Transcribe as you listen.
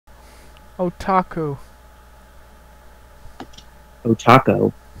Otaku.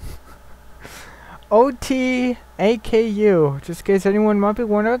 Otaku. O-T-A-K-U. Just in case anyone might be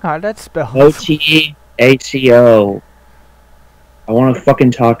wondering how that's spelled. O-T-A-C-O. I want a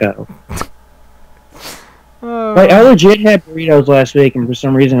fucking taco. Like, I Uh, legit had burritos last week, and for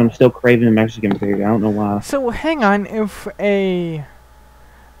some reason I'm still craving Mexican food. I don't know why. so hang on, if a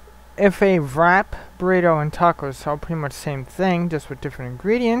wrap, burrito, and tacos are pretty much the same thing, just with different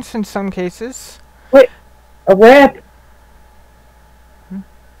ingredients in some cases. Wait, a wrap? Hmm?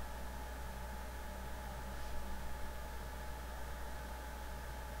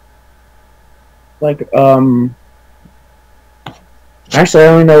 Like, actually, I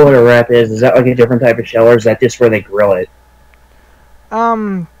don't know what a wrap is. Is that like a different type of shell, or is that just where they grill it?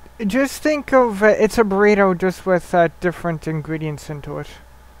 Um, just think of it's a burrito just with different ingredients into it.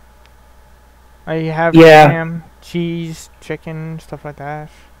 You have Yeah. ham, cheese, chicken, stuff like that.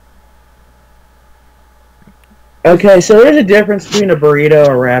 Okay, so there's a difference between a burrito,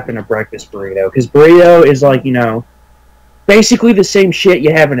 a wrap, and a breakfast burrito. Because burrito is like, basically the same shit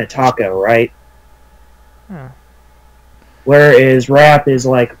you have in a taco, right? Hmm. Whereas wrap is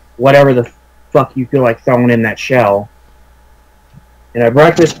like whatever the fuck you feel like throwing in that shell. And a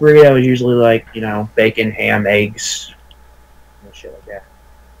breakfast burrito is usually like, bacon, ham, eggs, and shit like that.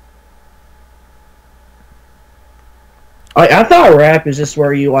 I thought a wrap is just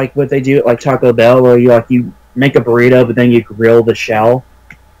where you like what they do at like Taco Bell, where you make a burrito, but then you grill the shell.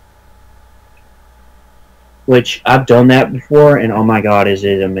 Which I've done that before, and oh my god, is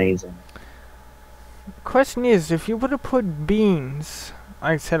it amazing! Question is, if you were to put beans,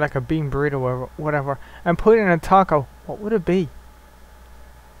 I said like a bean burrito or whatever, and put it in a taco, what would it be?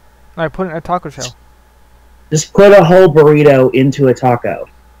 Like put it in a taco shell. Just put a whole burrito into a taco.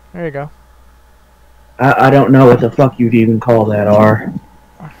 There you go. I don't know what the fuck you'd even call that, R.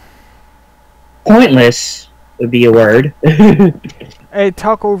 Pointless would be a word. A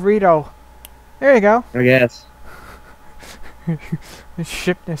taco burrito. There you go. I guess.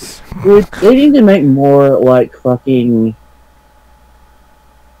 Shipness. Dude, they need to make more, like, fucking...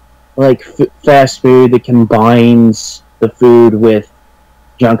 like, fast food that combines the food with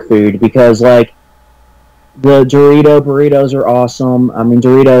junk food, because, like, the Dorito burritos are awesome. I mean,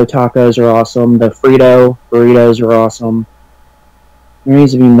 Dorito tacos are awesome. The Frito burritos are awesome. There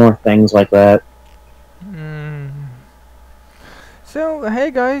needs to be more things like that. So,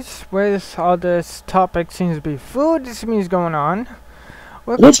 hey guys, with all this topic seems to be food, this means going on.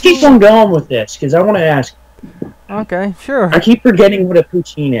 Let's keep on going with this, because I want to ask. Okay, sure. I keep forgetting what a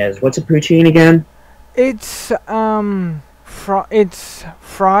poutine is. What's a poutine again? It's, it's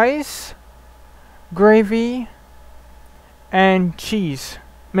fries, gravy, and cheese.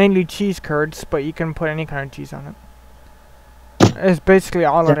 Mainly cheese curds, but you can put any kind of cheese on it. It's basically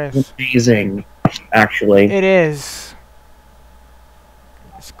all it is. Amazing, actually. It is.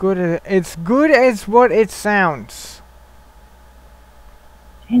 It's good as what it sounds.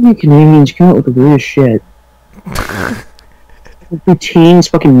 Damn you Canadians, come up with the weirdest shit. Poutines,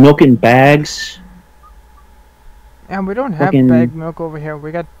 fucking milk in bags. And we don't have bagged milk over here.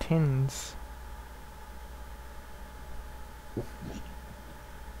 We got tins.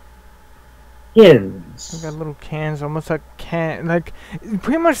 Tins. We got little cans, almost like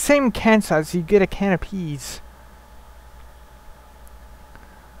pretty much same can size. You get a can of peas.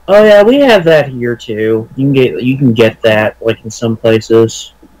 Oh yeah, we have that here too. You can get that like in some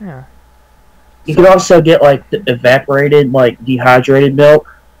places. Yeah. You can also get like evaporated, like dehydrated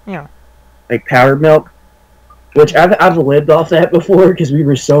milk. Yeah. Like powdered milk, which I've lived off that before because we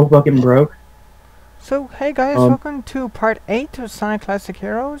were so fucking broke. So hey guys, welcome to part 8 of Sonic Classic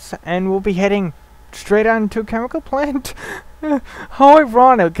Heroes, and we'll be heading straight on to Chemical Plant. How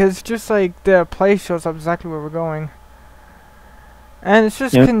ironic, because just like the place shows up exactly where we're going. And let's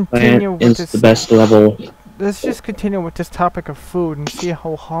just continue with this. The best level. Let's just continue with this topic of food and see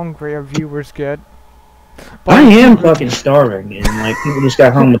how hungry our viewers get. But I am fucking starving, and like people just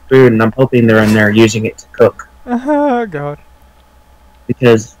got home with food, and I'm hoping they're in there using it to cook. Oh god.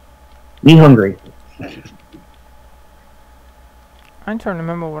 Because me hungry. I'm trying to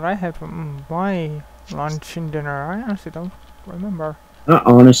remember what I had for my lunch and dinner. I honestly don't remember. I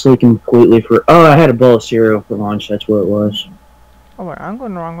honestly completely Oh, I had a bowl of cereal for lunch. That's what it was. Oh wait, I'm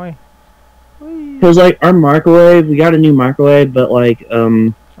going the wrong way. Because like our microwave, we got a new microwave, but like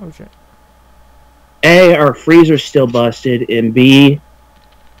oh shit. A, our freezer's still busted, and B,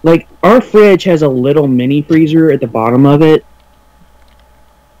 like our fridge has a little mini freezer at the bottom of it.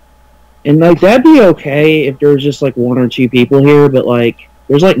 And like that'd be okay if there was just like 1 or 2 people here, but like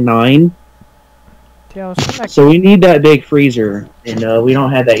there's like 9. So we need that big freezer, and we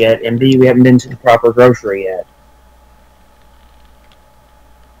don't have that yet. And B, we haven't been to the proper grocery yet.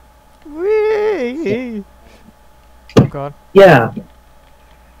 Whee! Oh god. Yeah.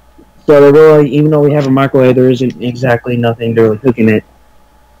 So really, even though we have a microwave, there isn't exactly nothing to really cook in it.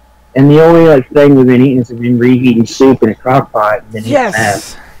 And the only thing we've been eating is we've been reheating soup in a crock pot and then eating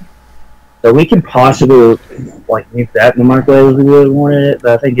that. So we can possibly leave that in the microwave if we really wanted it,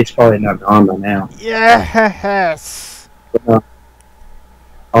 but I think it's probably not gone by now. Yes.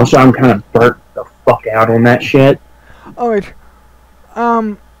 Also, I'm kind of burnt the fuck out on that shit. Alright.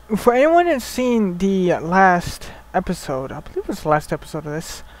 For anyone that's seen the last episode, I believe it was the last episode of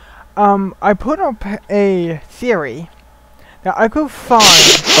this, I put up a theory that I could find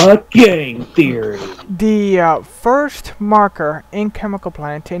a game theory. The first marker in Chemical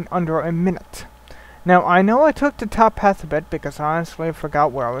Plant in under a minute. Now I know I took the top path a bit because I honestly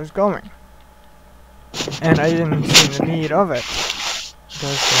forgot where I was going, and I didn't see the need of it.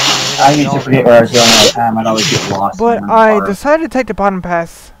 I used to forget where I was going all the time. I'd always get lost. But I decided to take the bottom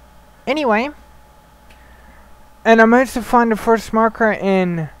path anyway, and I managed to find the first marker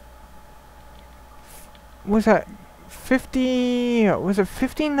in. Was that 50? Was it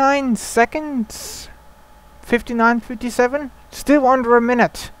 59 seconds? 59, 57? Still under a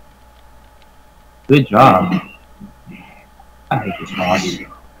minute. Good job. I hate this boss.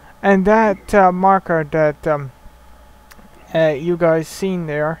 And that marker that you guys seen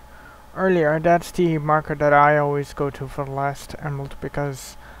there earlier, that's the marker that I always go to for the last emerald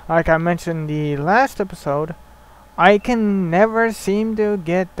because, like I mentioned the last episode, I can never seem to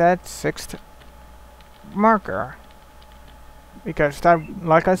get that 6th marker. Because that,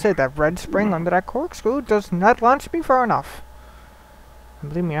 like I said, that red spring under that corkscrew does not launch me far enough.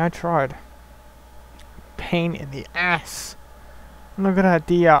 And believe me, I tried. Pain in the ass. Look at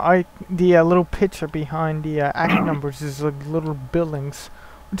that, the little picture behind the act numbers is like little buildings,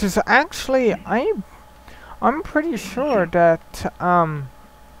 which is actually I'm pretty sure that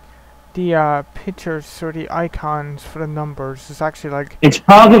the pictures or the icons for the numbers is actually like... It's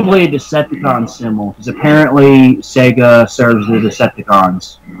probably a Decepticon symbol, because apparently Sega serves the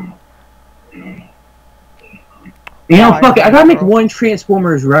Decepticons. You know, fuck it, I gotta make one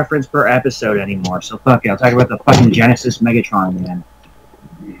Transformers reference per episode anymore, so fuck it, I'll talk about the fucking Genesis Megatron again.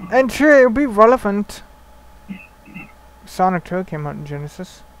 And sure, it'll be relevant. Sonic 2 came out in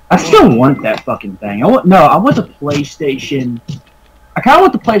Genesis. I still want that fucking thing. I want the PlayStation... I kinda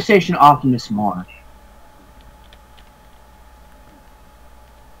want the PlayStation Optimus more.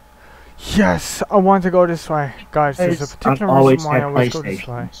 Yes, I want to go this way. Guys, there's a particular reason why I always go this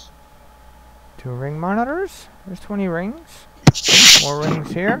way. 2 ring monitors. There's 20 rings. More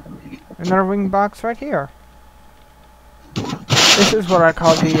rings here. Another ring box right here. This is what I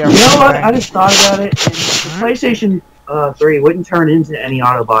call the... you know what? I just thought about it. The PlayStation 3 wouldn't turn into any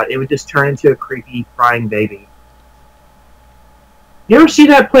Autobot. It would just turn into a creepy, crying baby. You ever see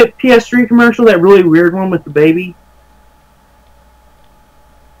that PS3 commercial? That really weird one with the baby?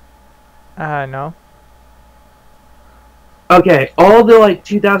 No. Okay, all the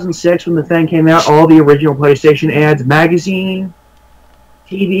 2006 when the thing came out, all the original PlayStation ads, magazine,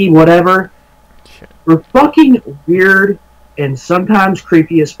 TV, whatever, were fucking weird and sometimes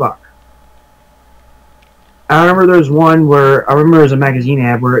creepy as fuck. I remember there was one where there was a magazine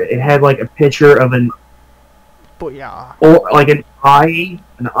ad where it had a picture of an an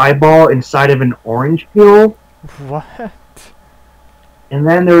eyeball inside of an orange peel. What? And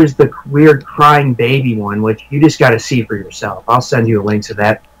then there's the weird crying baby one, which you just got to see for yourself. I'll send you a link to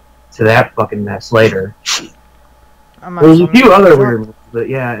that fucking mess later. There's a few other weird ones, but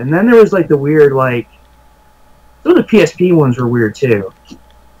yeah. And then there was the weird some of the PSP ones were weird too.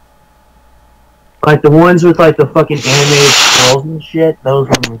 The ones with the fucking animated skulls and shit. Those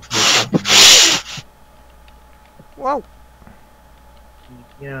ones were fucking weird. Whoa.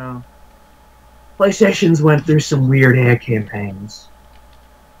 Yeah. PlayStations went through some weird ad campaigns.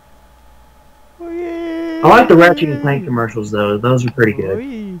 I like the Ratchet and Clank commercials though. Those are pretty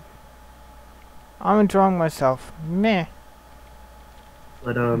good. I'm enjoying myself. Meh.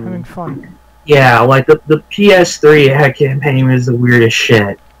 But having fun. Yeah, the PS3 ad campaign was the weirdest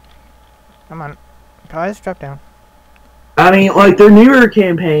shit. Come on, guys, drop down. I mean, their newer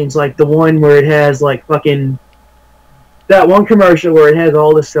campaigns, the one where it has fucking that one commercial where it has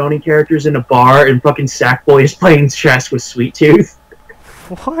all the Sony characters in a bar and fucking Sackboy is playing chess with Sweet Tooth.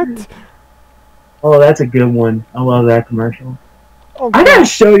 What? Oh, that's a good one. I love that commercial. Oh, I gotta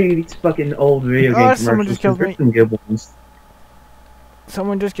show you these fucking old video game commercials. Someone just killed me. Some good ones.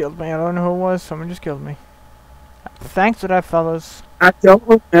 Someone just killed me. I don't know who it was. Someone just killed me. Thanks for that, fellas. I don't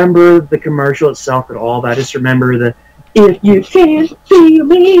remember the commercial itself at all, but I just remember the "If you can't feel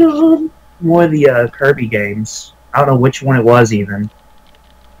me" on one of the Kirby games. I don't know which one it was even.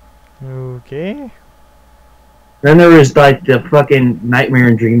 Okay. Then there was like the fucking Nightmare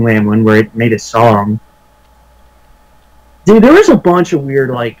in Dreamland one where it made a song. Dude, there was a bunch of weird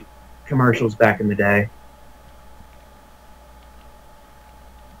like commercials back in the day.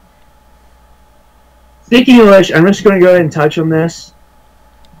 Speaking of which, I'm just going to go ahead and touch on this.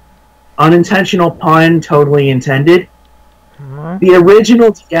 Unintentional pun, totally intended. The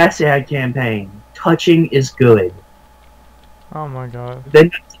original DS ad campaign, "Touching is good." Oh my god.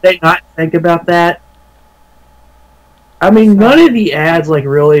 Did they not think about that? I mean, none of the ads like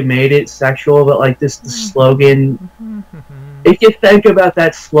really made it sexual, but like the slogan. If you think about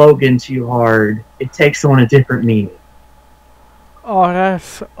that slogan too hard, it takes on a different meaning. Oh,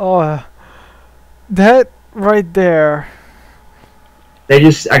 that's that right there. I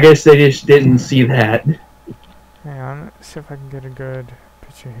guess they just didn't see that. Hang on, let's see if I can get a good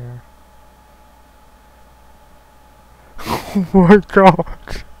picture here. Oh my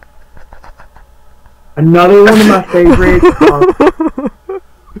god. Another one of my favorites.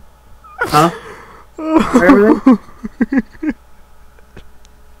 Huh?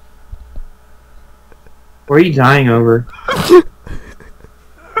 What are you dying over?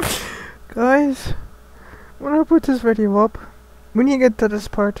 Guys, when I put this video up, when you get to this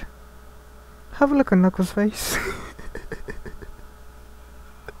part, have a look at Knuckles' face.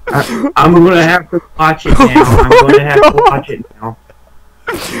 I'm gonna have to watch it now. I'm going to have to watch it now.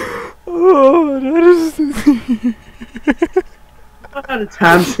 Oh, that is. I know how to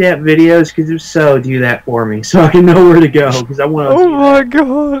timestamp videos, because if so, do that for me, so I can know where to go, because I want to. Oh my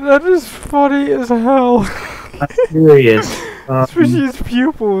god, that is funny as hell. I'm serious. Especially his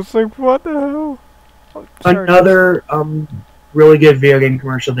pupils, like what the hell? Oh, another really good video game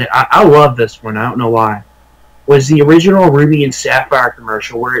commercial that I love this one. I don't know why. Was the original Ruby and Sapphire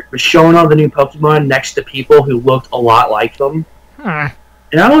commercial where it was showing all the new Pokemon next to people who looked a lot like them.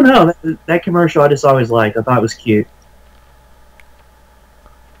 And I don't know, that commercial I just always liked. I thought it was cute.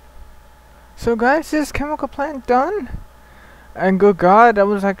 So guys, is Chemical Plant done? And good god, that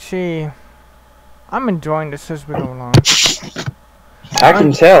was actually... I'm enjoying this as we go along. I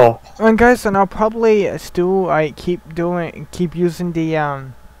can tell. And guys, and I'll probably still keep using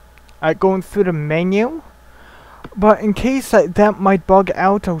the going through the menu. But in case that might bug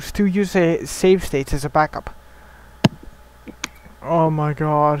out, I'll still use a save states as a backup. Oh my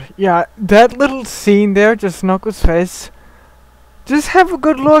god. Yeah, that little scene there, just Knuckles' face. Just have a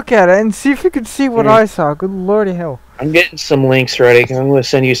good look at it and see if you can see what I saw. Good lordy hell. I'm getting some links ready because I'm going to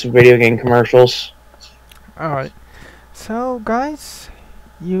send you some video game commercials. Alright. So, guys,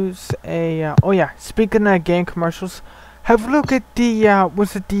 use a... oh yeah, speaking of game commercials, have a look at the...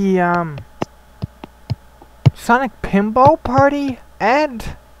 was it the... Sonic Pinball Party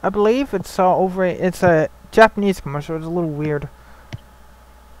ad? I believe it's over... It's a Japanese commercial. It's a little weird.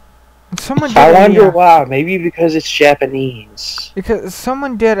 Someone I wonder why. Maybe because it's Japanese. Because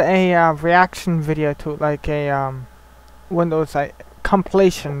someone did a reaction video to it, like a one of those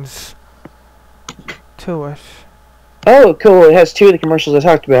compilations to it. Oh, cool! It has two of the commercials I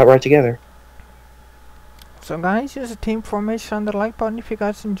talked about right together. So, guys, use a team formation on the like button if you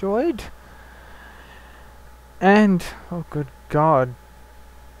guys enjoyed. And oh, good God,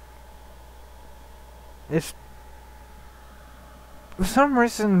 it's for some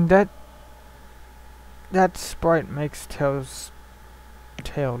reason that sprite makes Tail's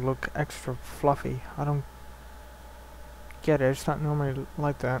tail look extra fluffy. I don't get it. It's not normally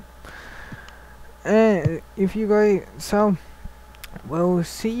like that. And if you guys, so we'll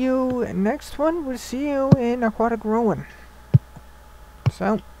see you next one. We'll see you in Aquatic Ruin.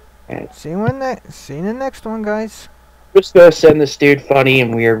 So see you in the next one, guys. Just go send this dude funny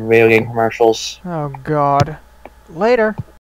and weird video game commercials. Oh God. Later.